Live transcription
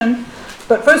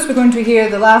But first we're going to hear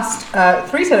the last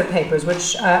three set of papers,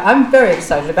 which I'm very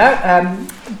excited about.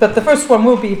 But the first one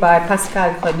will be by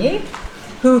Pascal Griener,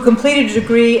 who completed a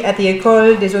degree at the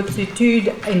École des Hautes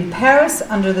Études in Paris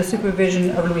under the supervision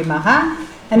of Louis Marin,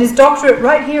 and his doctorate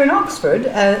right here in Oxford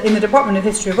in the Department of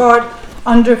History of Art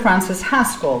under Francis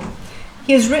Haskell.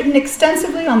 He has written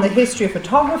extensively on the history of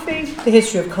photography, the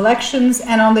history of collections,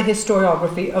 and on the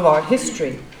historiography of art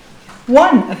history.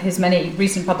 One of his many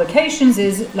recent publications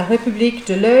is La République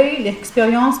de l'œil,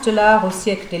 l'expérience de l'art au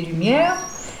siècle des Lumières,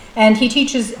 and he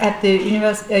teaches at the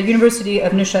University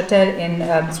of Neuchatel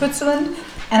in Switzerland,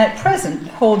 and at present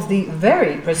holds the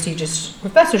very prestigious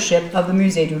professorship of the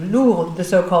Musée du Louvre, the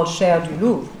so-called Chaire du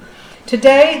Louvre.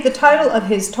 Today, the title of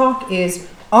his talk is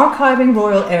Archiving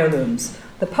Royal Heirlooms,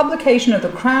 the publication of the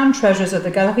crown treasures of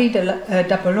the Galerie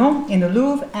d'Apollon in the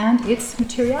Louvre and its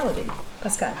materiality.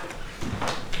 Pascal.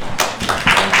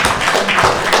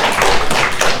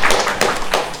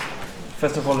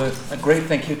 First of all, a great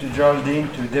thank you to Geraldine,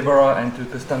 to Deborah, and to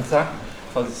Costanza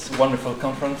for this wonderful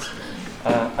conference.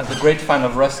 As a great fan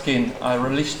of Ruskin, I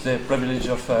relished the privilege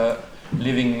of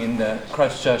living in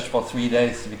Christchurch for 3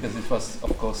 days because it was,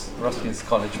 of course, Ruskin's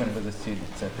college when I was a student.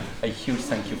 So a huge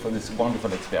thank you for this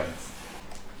wonderful experience.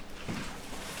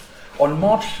 On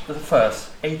March the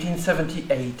 1st,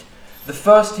 1878, the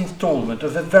first installment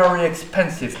of a very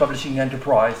expensive publishing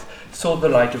enterprise saw the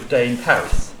light of day in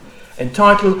Paris.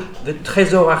 Entitled The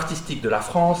Trésor Artistique de la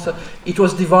France, it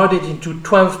was divided into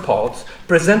 12 parts,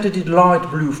 presented in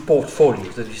light blue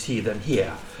portfolios, as you see them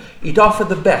here. It offered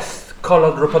the best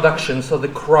colored reproductions of the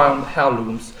crown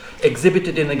heirlooms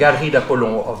exhibited in the Galerie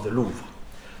d'Apollon of the Louvre.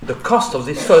 The cost of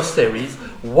this first series,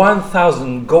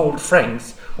 1,000 gold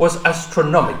francs, was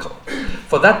astronomical.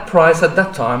 For that price at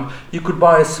that time, you could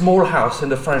buy a small house in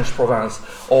the French province,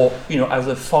 or, as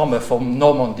a farmer from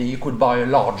Normandy, you could buy a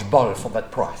large bull for that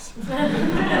price.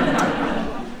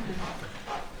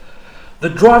 The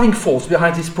driving force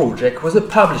behind this project was a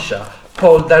publisher,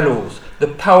 Paul Dalloz, the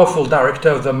powerful director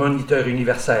of the Moniteur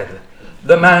Universel.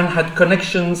 The man had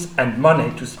connections and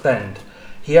money to spend.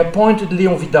 He appointed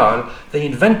Léon Vidal, the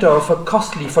inventor of a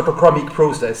costly photochromic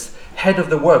process, head of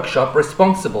the workshop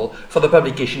responsible for the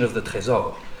publication of the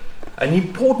Trésor. An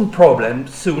important problem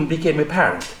soon became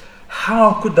apparent.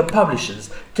 How could the publishers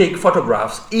take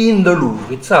photographs in the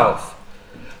Louvre itself?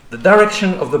 The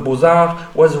direction of the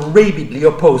Beaux-Arts was rabidly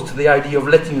opposed to the idea of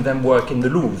letting them work in the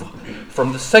Louvre.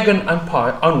 From the Second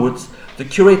Empire onwards, the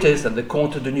curators and the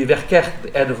Comte de Nieuwerkerk,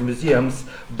 the head of museums,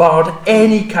 barred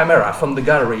any camera from the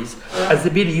galleries as they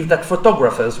believed that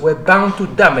photographers were bound to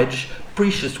damage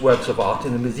precious works of art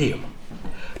in the museum.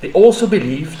 They also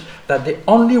believed that the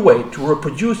only way to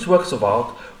reproduce works of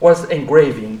art was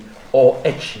engraving or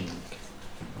etching.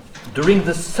 During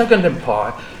the Second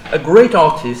Empire, a great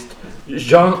artist,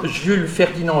 Jules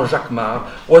Ferdinand Jacquemart,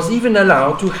 was even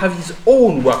allowed to have his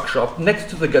own workshop next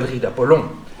to the Galerie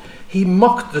d'Apollon. He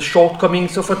mocked the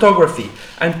shortcomings of photography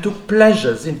and took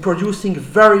pleasures in producing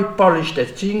very polished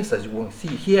etchings, as you will see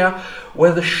here,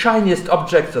 where the shiniest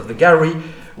objects of the gallery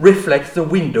reflect the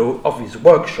window of his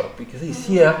workshop. Because it's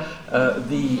here,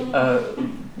 the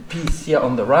piece here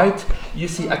on the right, you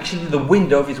see actually the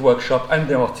window of his workshop and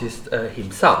the artist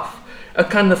himself. A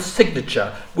kind of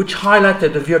signature which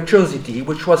highlighted a virtuosity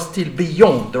which was still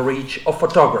beyond the reach of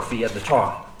photography at the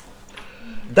time.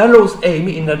 Dallow's aim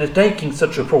in undertaking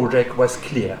such a project was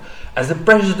clear. As the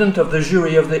president of the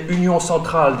jury of the Union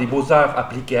Centrale des Beaux-Arts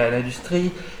Appliqués à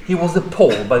l'Industrie, he was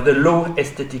appalled by the low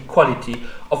aesthetic quality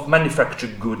of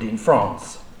manufactured goods in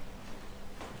France.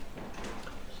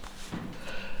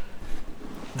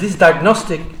 This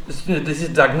diagnosis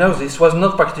was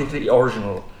not particularly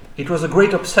original. It was a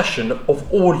great obsession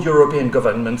of all European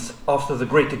governments after the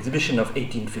Great Exhibition of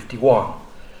 1851.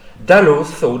 Dalloz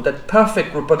thought that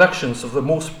perfect reproductions of the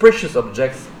most precious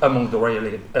objects among the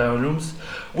Royal Heirlooms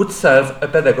would serve a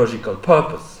pedagogical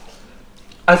purpose.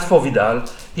 As for Vidal,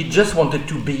 he just wanted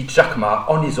to beat Jacquemart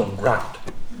on his own ground.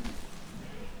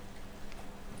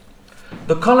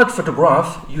 The colored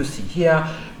photograph you see here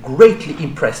greatly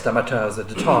impressed amateurs at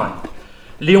the time.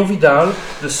 Léon Vidal,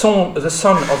 the son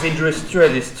of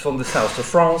industrialists from the south of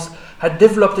France, had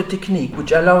developed a technique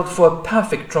which allowed for a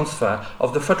perfect transfer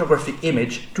of the photographic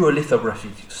image to a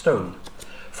lithographic stone.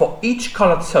 For each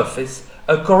colored surface,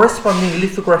 a corresponding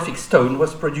lithographic stone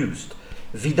was produced.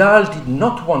 Vidal did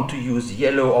not want to use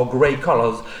yellow or grey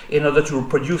colors in order to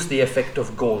reproduce the effect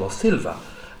of gold or silver,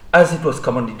 as it was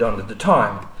commonly done at the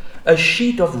time. A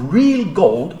sheet of real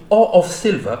gold or of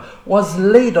silver was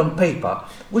laid on paper,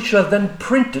 which was then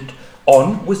printed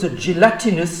on with a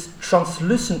gelatinous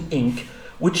translucent ink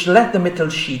which let the metal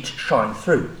sheet shine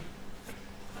through.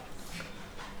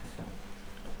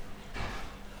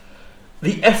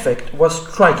 The effect was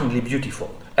strikingly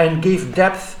beautiful and gave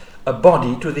depth, a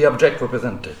body to the object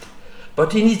represented.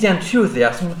 But in his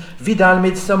enthusiasm, Vidal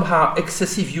made somehow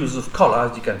excessive use of color,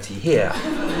 as you can see here.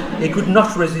 He could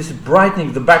not resist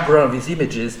brightening the background of his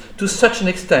images to such an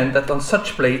extent that on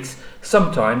such plates,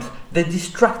 sometimes they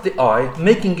distract the eye,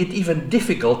 making it even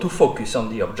difficult to focus on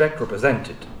the object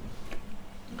represented.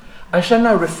 I shall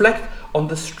now reflect on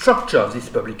the structure of this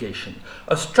publication,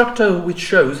 a structure which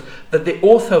shows that the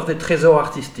author of the Trésor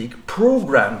Artistique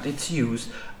programmed its use,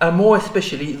 and more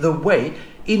especially the way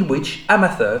in which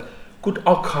amateurs could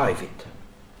archive it.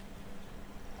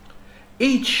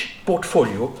 Each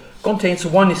portfolio contains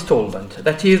one installment,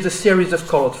 that is, a series of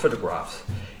colored photographs.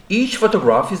 Each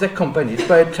photograph is accompanied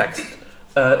by a text,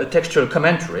 a textual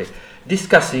commentary,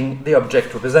 discussing the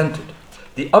object represented.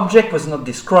 The object was not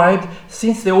described,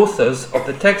 since the authors of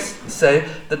the text say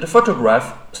that the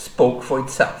photograph spoke for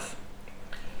itself.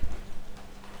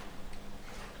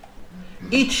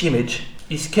 Each image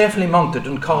is carefully mounted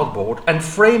on cardboard and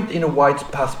framed in a white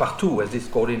passe-partout, as it's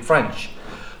called in French.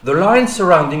 The lines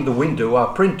surrounding the window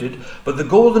are printed, but the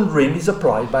golden rim is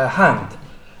applied by a hand.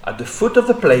 At the foot of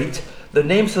the plate, the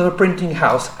names of the printing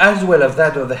house, as well as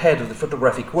that of the head of the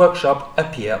photographic workshop,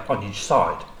 appear on each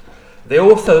side. The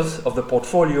authors of the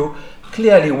portfolio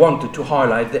clearly wanted to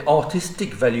highlight the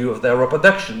artistic value of their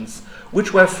reproductions,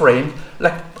 which were framed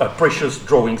like precious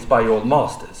drawings by old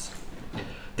masters.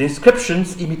 The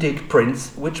inscriptions imitate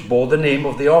prints which bore the name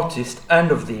of the artist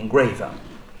and of the engraver.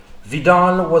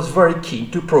 Vidal was very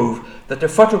keen to prove that a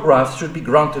photograph should be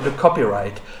granted a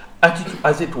copyright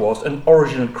as it was an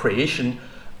original creation,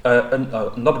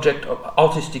 an object of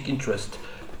artistic interest,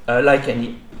 like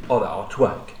any other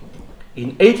artwork.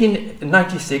 In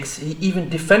 1896, he even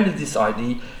defended this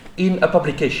idea in a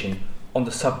publication on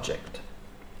the subject.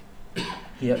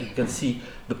 Here you can see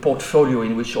the portfolio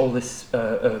in which all this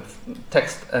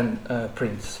text and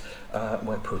prints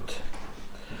were put.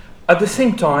 At the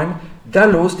same time,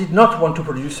 Dalloz did not want to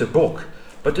produce a book,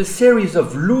 but a series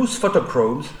of loose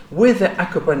photochromes with the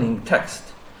accompanying text.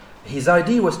 His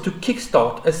idea was to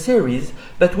kickstart a series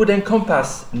that would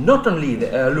encompass not only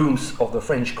the heirlooms of the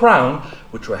French crown,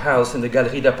 which were housed in the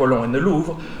Galerie d'Apollon in the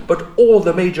Louvre, but all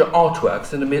the major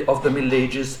artworks of the Middle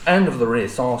Ages and of the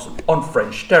Renaissance on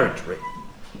French territory.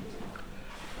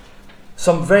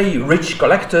 Some very rich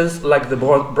collectors, like the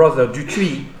brother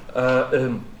Dutuy,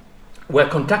 were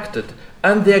contacted,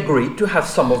 and they agreed to have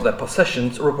some of their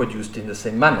possessions reproduced in the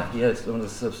same manner. Here is one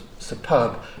of the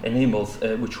superb enamels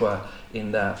which were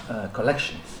in their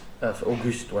collections of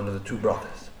Auguste, one of the two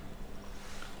brothers.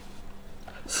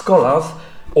 Scholars,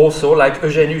 also like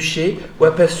Eugène Huchet,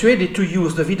 were persuaded to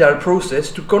use the Vidal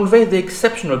process to convey the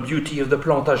exceptional beauty of the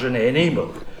Plantagenet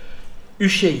enamel.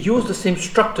 Huchet used the same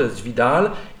structure as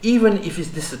Vidal, even if his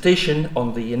dissertation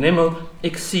on the enamel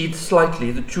exceeds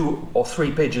slightly the 2 or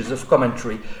 3 pages of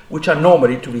commentary which are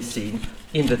normally to be seen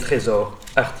in the Trésor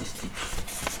Artistique.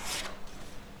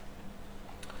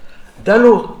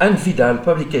 Dalloz and Vidal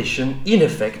publication, in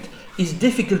effect, is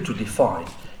difficult to define.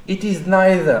 It is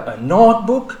neither an art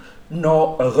book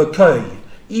nor a recueil,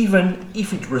 even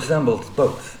if it resembles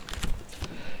both.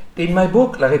 In my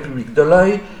book, La République de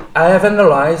l'Œil, I have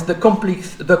analyzed the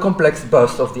complex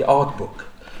bust of the art book.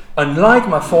 Unlike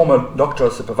my former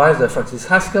doctoral supervisor, Francis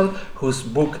Haskell, whose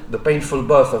book, The Painful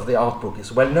Birth of the Art Book,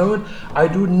 is well known, I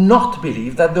do not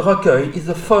believe that the recueil is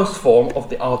the first form of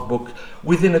the art book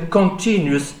within a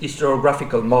continuous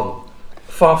historiographical model.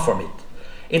 Far from it.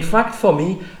 In fact, for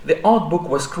me, the art book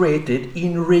was created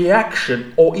in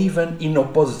reaction or even in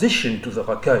opposition to the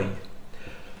recueil.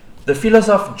 The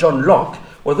philosopher John Locke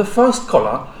was the first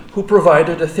scholar who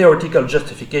provided a theoretical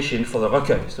justification for the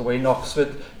recueil. So we're in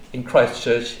Oxford, in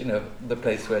Christchurch, the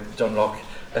place where John Locke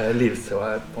lives.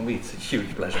 So for me, it's a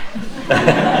huge pleasure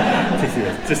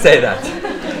to say that.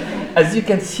 As you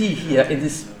can see here in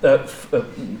this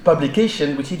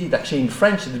publication, which he did actually in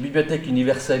French at the Bibliothèque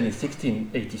Universelle in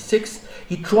 1686,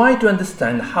 he tried to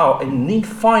understand how an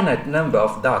infinite number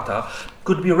of data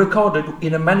could be recorded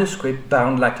in a manuscript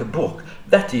bound like a book,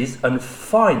 that is, a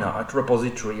finite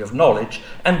repository of knowledge,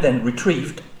 and then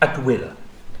retrieved at will.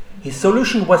 His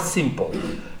solution was simple.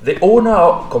 The owner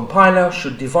or compiler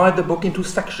should divide the book into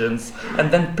sections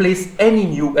and then place any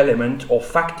new element or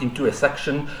fact into a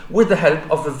section with the help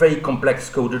of a very complex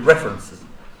coded references.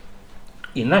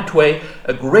 In that way,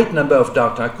 a great number of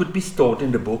data could be stored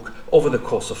in the book over the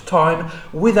course of time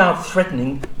without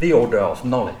threatening the order of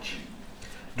knowledge.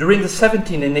 During the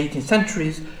 17th and 18th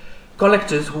centuries,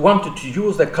 collectors who wanted to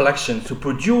use their collection to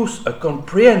produce a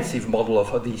comprehensive model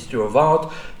of the history of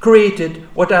art created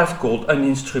what I've called an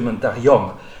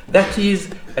instrumentarium. That is,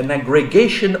 an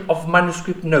aggregation of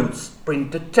manuscript notes,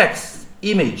 printed texts,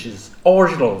 images,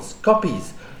 originals,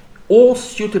 copies, all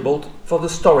suitable for the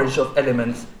storage of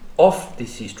elements of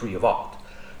this history of art.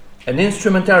 An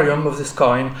instrumentarium of this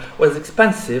kind was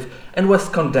expensive and was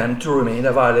condemned to remain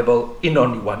available in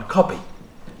only one copy,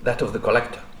 that of the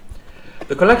collector.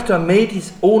 The collector made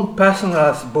his own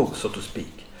personalized book, so to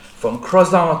speak. From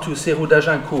Crozat to Serrou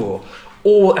d'Agincourt,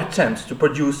 all attempts to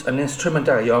produce an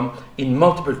instrumentarium in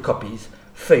multiple copies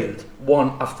failed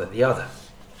one after the other.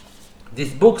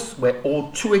 These books were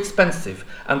all too expensive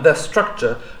and their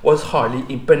structure was highly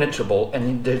impenetrable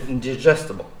and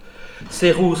indigestible.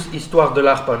 Serrou's Histoire de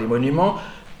l'art par les monuments,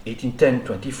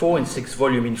 1810-24, in 6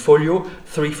 volumes in folio,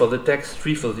 3 for the text,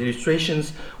 3 for the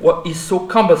illustrations, is so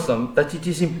cumbersome that it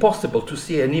is impossible to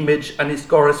see an image and its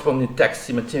corresponding text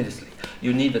simultaneously.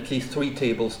 You need at least 3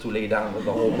 tables to lay down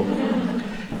the whole book.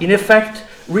 In effect,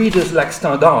 readers like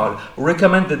Stendhal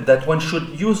recommended that one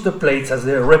should use the plates as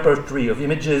their repertory of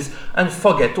images and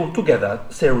forget altogether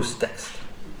Serrou's text.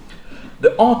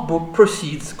 The art book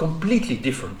proceeds completely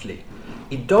differently.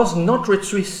 It does not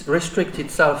restrict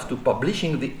itself to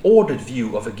publishing the ordered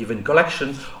view of a given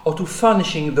collection or to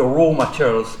furnishing the raw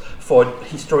materials for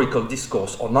historical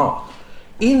discourse on art.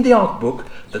 In the art book,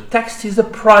 the text is a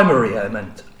primary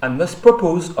element and must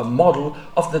propose a model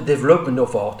of the development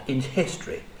of art in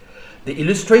history. The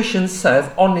illustrations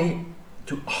serve only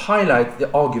to highlight the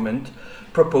argument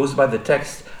proposed by the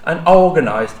text and are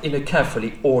organized in a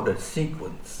carefully ordered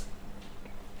sequence.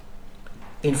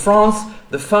 In France,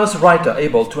 the first writer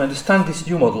able to understand this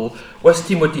new model was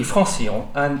Timothée Francillon,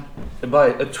 and by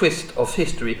a twist of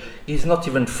history, he is not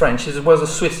even French, he was a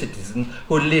Swiss citizen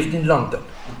who lived in London.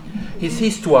 His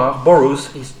Histoire borrows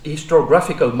his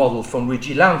historiographical model from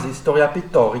Luigi Lanzi's Storia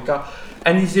Pittorica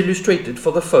and is illustrated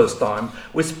for the first time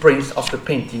with prints of the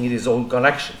painting in his own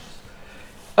collections.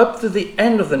 Up to the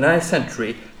end of the 9th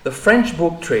century, the French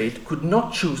book trade could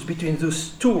not choose between those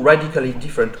two radically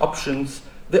different options,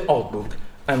 the art book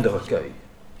and the recueil.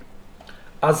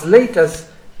 As late as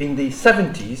in the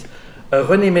 70s,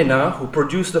 René Ménard, who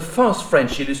produced the first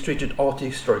French illustrated art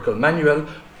historical manual,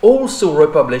 also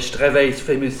republished Réveil's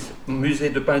famous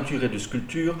Musée de Peinture et de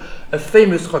Sculpture, a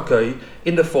famous recueil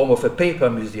in the form of a paper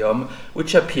museum,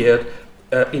 which appeared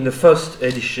in the first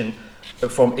edition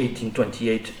from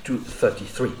 1828 to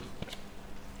 33.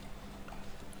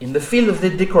 In the field of the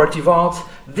decorative arts,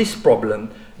 this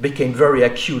problem became very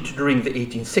acute during the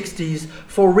 1860s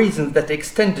for reasons that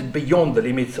extended beyond the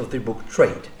limits of the book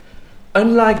trade.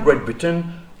 Unlike Great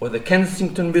Britain, where the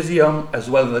Kensington Museum as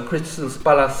well as the Crystal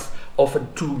Palace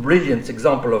offered 2 brilliant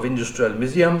examples of industrial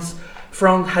museums,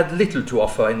 France had little to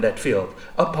offer in that field,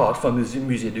 apart from the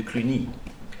Musée de Cluny.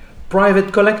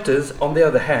 Private collectors, on the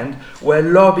other hand, were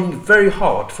lobbying very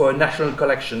hard for a national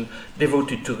collection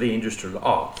devoted to the industrial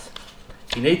arts.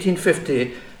 In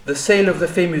 1850, the sale of the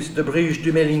famous De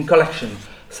Bruges-Duméline collection,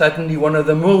 certainly one of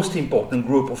the most important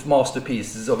group of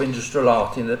masterpieces of industrial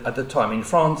art at the time in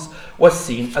France, was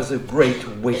seen as a great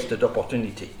wasted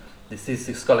opportunity. This is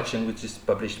this collection which is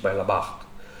published by Labarthe.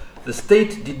 The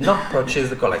state did not purchase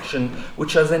the collection,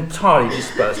 which was entirely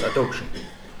dispersed at auction.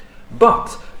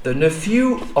 But the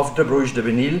nephew of De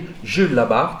Bruges-Duménil, Jules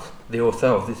Labarthe, the author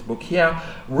of this book here,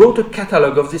 wrote a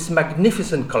catalogue of this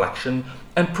magnificent collection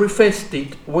and prefaced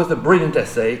it with a brilliant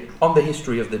essay on the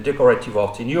history of the decorative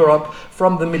art in Europe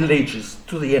from the Middle Ages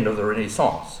to the end of the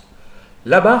Renaissance.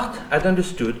 Labarthe had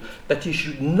understood that he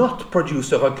should not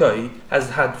produce a recueil, as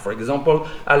had, for example,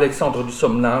 Alexandre du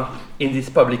Sommelin in this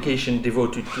publication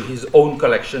devoted to his own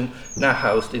collection, now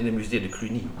housed in the Musée de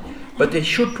Cluny. But he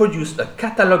should produce a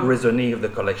catalogue raisonné of the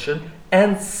collection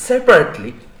and,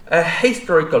 separately, a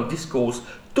historical discourse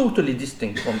totally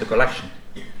distinct from the collection.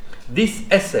 This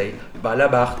essay by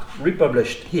Labarthe,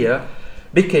 republished here,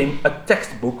 became a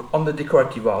textbook on the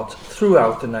decorative arts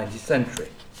throughout the 19th century.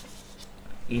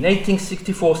 In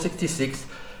 1864-66,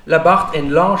 Labarthe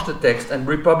enlarged the text and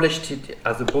republished it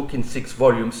as a book in 6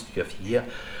 volumes, you have here,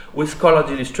 with colored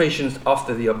illustrations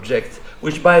after the objects,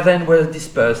 which by then were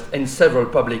dispersed in several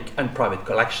public and private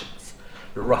collections.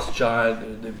 The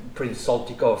Rothschild, the Prince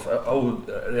Saltykov, all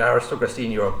the aristocracy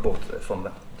in Europe bought from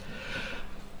them.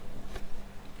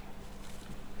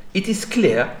 It is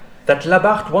clear that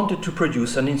Labarthe wanted to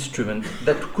produce an instrument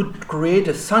that could create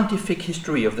a scientific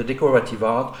history of the decorative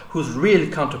art whose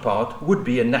real counterpart would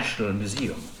be a national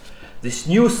museum. This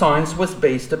new science was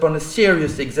based upon a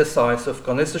serious exercise of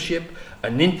connoisseurship,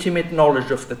 an intimate knowledge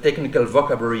of the technical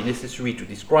vocabulary necessary to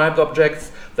describe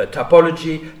objects, their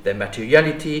typology, their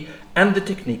materiality, and the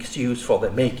techniques used for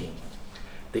their making.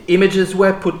 The images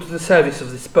were put to the service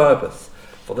of this purpose.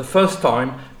 For the first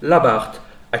time, Labarthe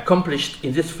accomplished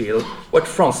in this field what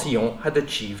Francillon had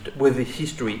achieved with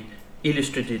his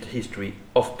illustrated history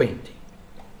of painting.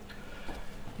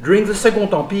 During the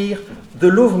Second Empire,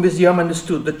 the Louvre Museum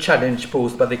understood the challenge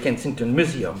posed by the Kensington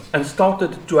Museum and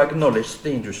started to acknowledge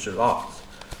the industrial arts.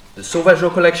 The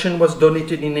Sauvageot collection was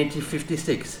donated in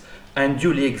 1856 and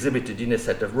duly exhibited in a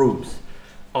set of rooms.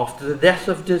 After the death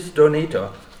of this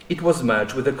donator, it was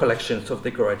merged with the collections of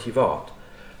decorative art.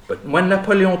 But when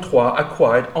Napoleon III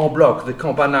acquired en bloc the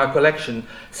Campana collection,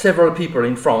 several people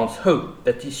in France hoped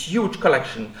that this huge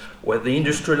collection, where the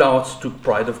industrial arts took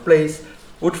pride of place,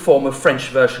 would form a French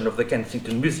version of the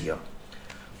Kensington Museum.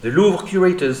 The Louvre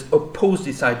curators opposed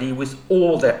this idea with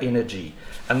all their energy,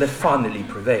 and they finally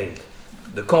prevailed.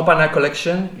 The Campana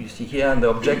collection, you see here, and the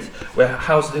objects were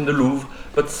housed in the Louvre,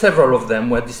 but several of them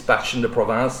were dispatched in the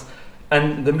province,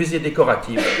 and the Musée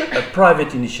Décoratif, a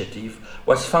private initiative,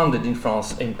 was founded in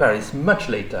France in Paris much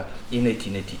later in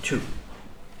 1882.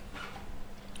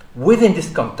 Within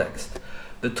this context,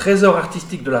 the Trésor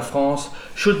Artistique de la France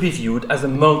should be viewed as a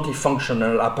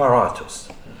multifunctional apparatus.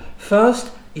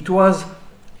 First, it was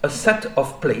a set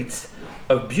of plates,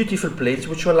 of beautiful plates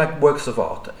which were like works of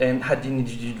art and had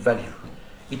individual value.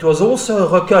 It was also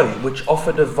a recueil which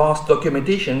offered a vast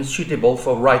documentation suitable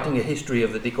for writing a history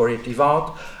of the decorative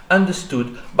art,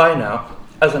 understood by now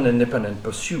as an independent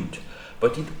pursuit.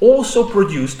 But it also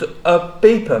produced a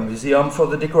paper museum for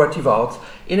the decorative arts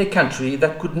in a country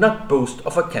that could not boast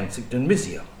of a Kensington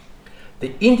Museum.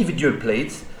 The individual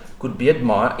plates could be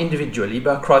admired individually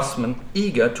by craftsmen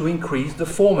eager to increase the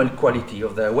formal quality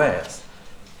of their wares.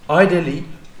 Ideally,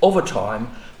 over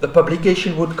time, the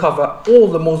publication would cover all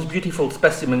the most beautiful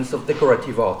specimens of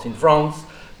decorative art in France,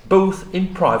 both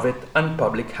in private and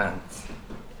public hands.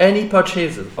 Any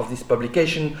purchaser of this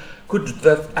publication could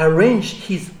thus arrange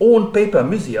his own paper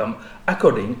museum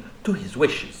according to his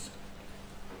wishes.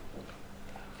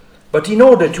 But in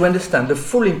order to understand the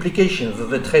full implications of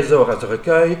the Trésor as a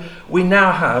recueil, we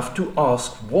now have to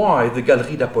ask why the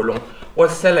Galerie d'Apollon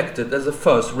was selected as the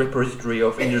first repository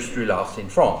of industrial arts in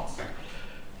France.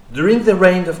 During the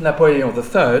reign of Napoleon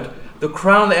III, the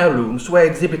crown heirlooms were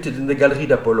exhibited in the Galerie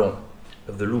d'Apollon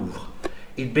of the Louvre.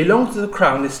 It belonged to the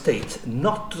crown estate,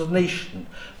 not to the nation.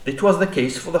 It was the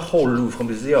case for the whole Louvre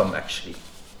Museum, actually.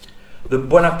 The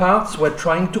Bonapartes were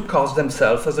trying to cast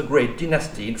themselves as a great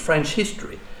dynasty in French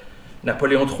history.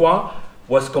 Napoleon III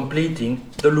was completing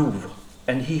the Louvre,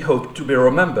 and he hoped to be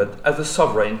remembered as a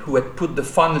sovereign who had put the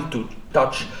final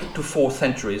touch to 4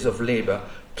 centuries of labor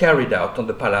carried out on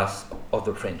the palace of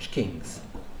the French kings.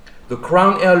 The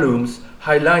crown heirlooms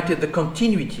highlighted the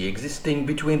continuity existing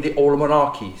between the old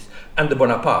monarchies and the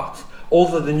Bonapartes,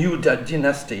 although the new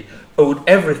dynasty owed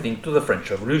everything to the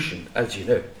French Revolution, as you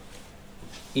know.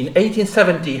 In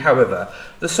 1870, however,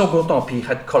 the Second Empire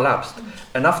had collapsed,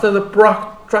 and after the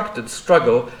protracted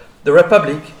struggle, the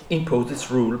Republic imposed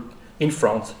its rule in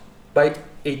France by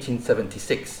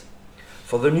 1876.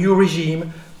 For the new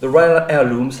regime, the Royal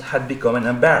Heirlooms had become an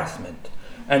embarrassment,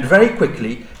 and very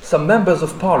quickly some members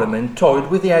of parliament toyed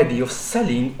with the idea of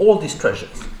selling all these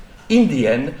treasures. In the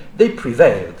end, they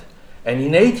prevailed, and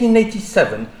in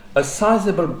 1887 a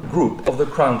sizable group of the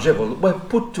crown jewels were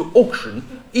put to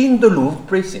auction in the Louvre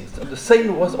precincts. The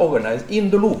sale was organized in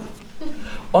the Louvre.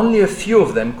 Only a few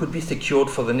of them could be secured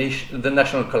for the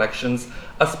national collections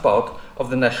as part of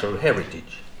the national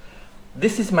heritage.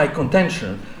 This is my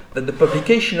contention, that the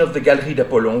publication of the Galerie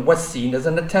d'Apollon was seen as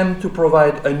an attempt to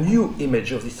provide a new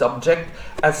image of this object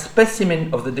as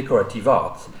specimen of the decorative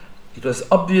arts. It was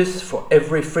obvious for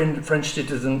every French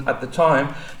citizen at the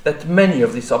time that many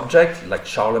of these objects, like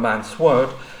Charlemagne's sword,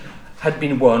 had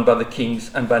been worn by the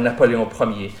kings and by Napoleon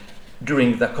Ier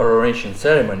during the coronation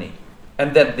ceremony,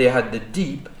 and that they had a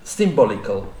deep,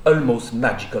 symbolical, almost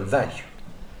magical value.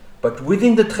 But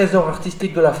within the Trésor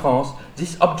Artistique de la France,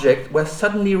 these objects were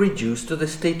suddenly reduced to the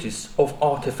status of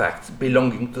artifacts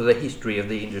belonging to the history of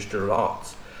the industrial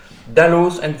arts.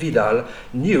 Dalloz and Vidal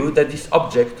knew that these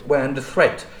objects were under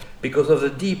threat because of the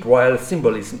deep royal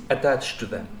symbolism attached to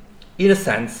them. In a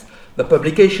sense, the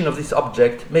publication of this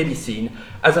object may be seen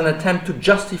as an attempt to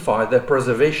justify their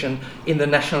preservation in the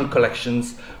national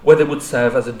collections, where they would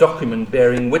serve as a document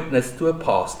bearing witness to a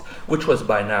past which was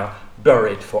by now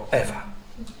buried forever.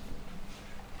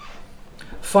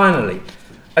 Finally,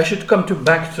 I should come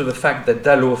back to the fact that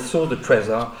Dalloz saw the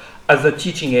Trésor as a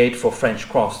teaching aid for French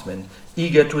craftsmen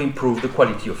eager to improve the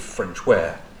quality of French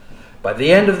ware. By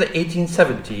the end of the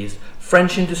 1870s,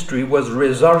 French industry was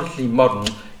resolutely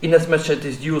modern inasmuch as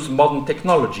it used modern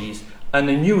technologies and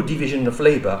a new division of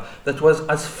labor that was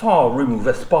as far removed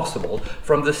as possible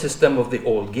from the system of the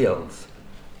old guilds.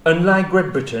 Unlike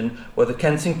Great Britain, where the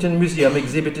Kensington Museum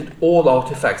exhibited all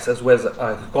artifacts as well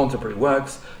as contemporary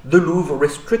works, the Louvre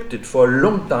restricted for a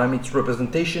long time its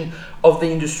representation of the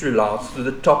industrial arts to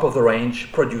the top of the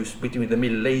range produced between the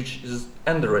Middle Ages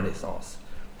and the Renaissance.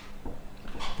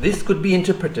 This could be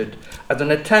interpreted as an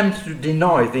attempt to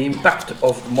deny the impact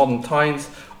of modern times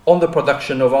on the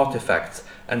production of artifacts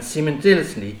and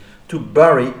simultaneously to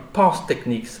bury past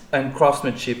techniques and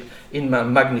craftsmanship in a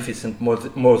magnificent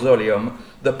mausoleum,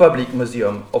 the Public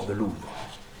Museum of the Louvre.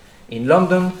 In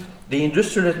London, the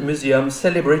Industrial Museum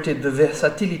celebrated the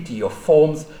versatility of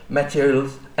forms,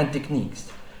 materials, and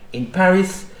techniques. In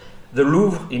Paris, the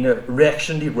Louvre, in a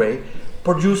reactionary way,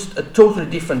 produced a totally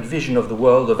different vision of the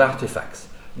world of artifacts.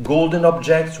 Golden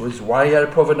objects with royal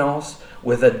provenance,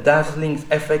 with their dazzling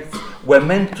effects, were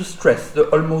meant to stress the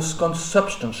almost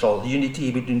consubstantial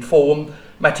unity between form,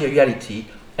 materiality,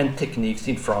 and techniques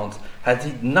in France, as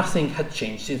if nothing had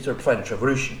changed since the French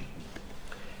Revolution.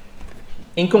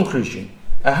 In conclusion,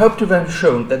 I hope to have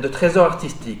shown that the Trésor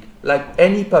Artistique, like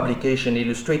any publication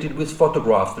illustrated with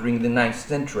photographs during the 9th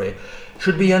century,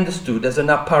 should be understood as an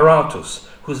apparatus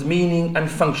whose meaning and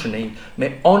functioning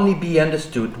may only be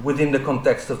understood within the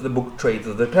context of the book trade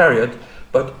of the period,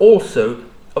 but also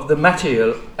of the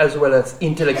material as well as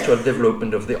intellectual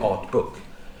development of the art book.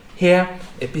 Here,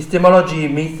 epistemology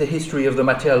meets the history of the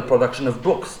material production of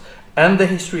books and the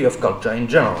history of culture in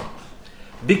general.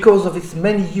 Because of its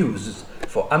many uses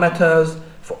for amateurs,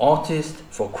 for artists,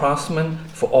 for craftsmen,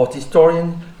 for art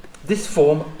historians, this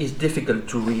form is difficult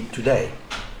to read today.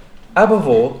 Above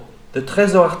all, the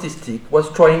Trésor Artistique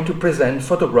was trying to present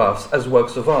photographs as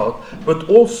works of art, but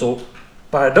also,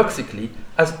 paradoxically,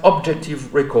 as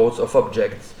objective records of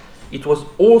objects. It was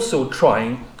also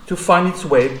trying to find its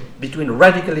way between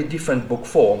radically different book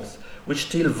forms, which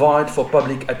still vied for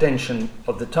public attention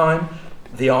at the time,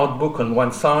 the art book on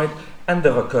one side and the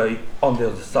recueil on the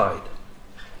other side.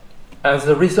 As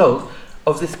a result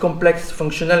of these complex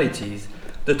functionalities,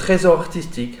 the Trésor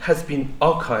Artistique has been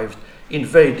archived in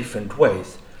very different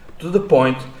ways, to the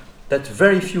point that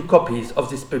very few copies of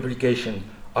this publication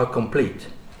are complete.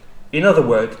 In other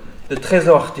words, the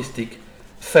Trésor Artistique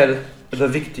fell the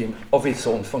victim of its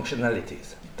own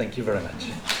functionalities. Thank you very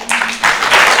much.